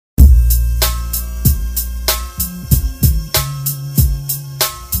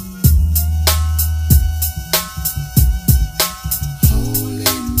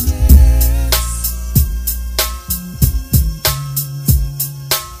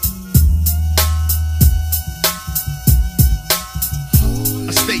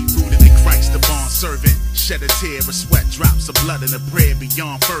shed a tear, a sweat, drops of blood, and a prayer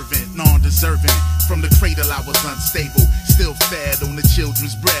beyond fervent, non-deserving. From the cradle I was unstable, still fed on the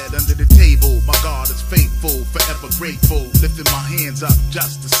children's bread under the table. My God is faithful, forever grateful, lifting my hands up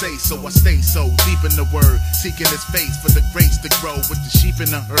just to say so. I stay so deep in the word, seeking his face for the grace to grow with the sheep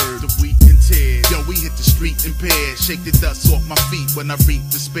in the herd, the weak and tears. Yo, we hit the street impaired, shake the dust off my feet when I reap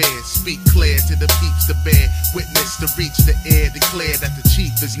despair. Speak clear to the peeps to bear witness, to reach the air, declare that the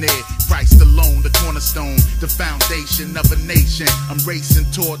chief is near. Christ alone, the cornerstone, the foundation of a nation. I'm racing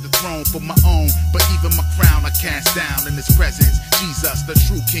toward the throne for my own, but even my crown I cast down in his presence. Jesus, the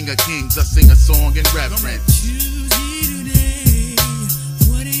true King of Kings, I sing a song in reverence. Choose ye today,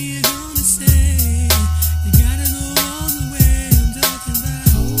 what are you gonna say? You gotta go all the way, I'm talking about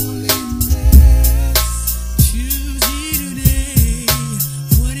holiness. Choose ye today,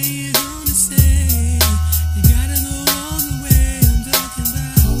 what are you gonna say? You gotta go all the way, I'm talking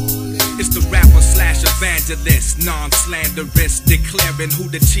about holiness. It's the rapper slash evangelist, non-slanderous, declaring who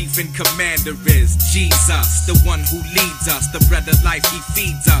the chief and commander is. Jesus, the one who leads us, the bread of life, he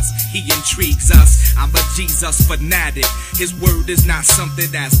feeds us, he intrigues us. I'm a Jesus fanatic, his word is not something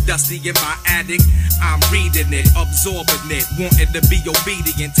that's dusty in my attic. I'm reading it, absorbing it, wanting to be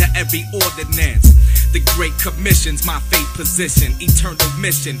obedient to every ordinance. The great commission's my faith position, eternal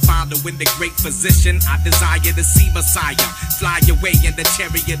mission, following the great physician. I desire to see Messiah, fly away in the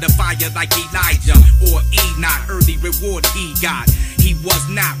chariot of fire like Elijah or Enoch. Early reward he got, he was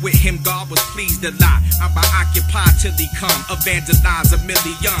not with him, God was pleased a lot. I'm occupied till he come, evangelize a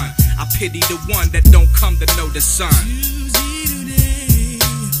million. I pity the one that don't come to know the sun. Choose ye today,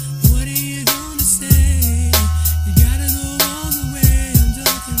 what are you gonna say? You gotta go all the way, I'm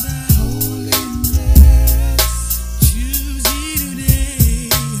talking about holiness. Choose ye today,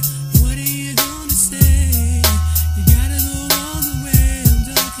 what are you gonna say? You gotta go all the way, I'm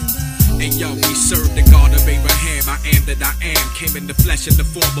talking about. And yo, we serve the God of Abraham, I am that I am. Came in the flesh in the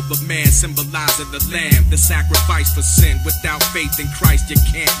form of a man, symbolizing the lamb, the sacrifice for sin. Without faith in Christ, you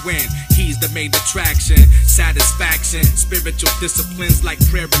can't win. He's the main attraction, satisfaction. Spiritual disciplines like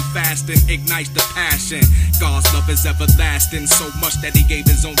prayer and fasting ignites the passion. God's love is everlasting, so much that he gave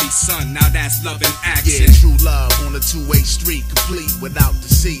his only son. Now that's love in action. Yeah, true love on a two-way street, complete without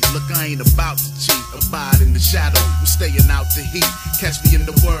deceit. Look, I ain't about to cheat, abide in the shadow, I'm staying out the heat. Catch me in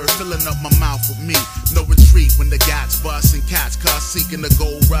the word, filling up my mouth with me. No retreat when the gats bust and cats cuss, seeking the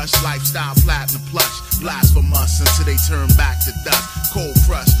gold rush, lifestyle platinum plush. Blasphemous until they turn back to dust. Cold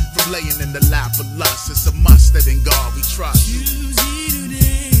crush from laying in the lap of lust. It's a must that in God we trust. Choose ye